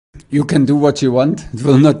you can do what you want. It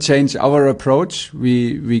will not change our approach.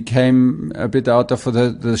 We came a bit out of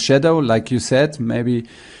the shadow, like you said. Maybe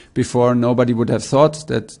before nobody would have thought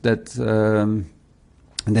that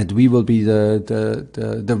we will be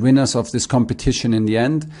the winners of this competition in the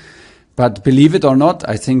end. But believe it or not,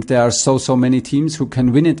 I think there are so many teams who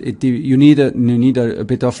can win it. You need a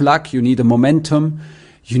bit of luck. You need a momentum.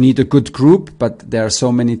 You need a good group, but there are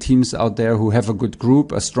so many teams out there who have a good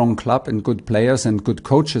group, a strong club, and good players and good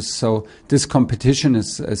coaches. So this competition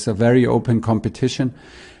is a very open competition,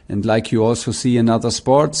 and like you also see in other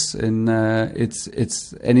sports,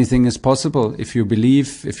 it's anything is possible if you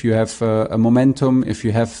believe, if you have a momentum, if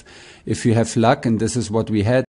you have luck, and this is what we had.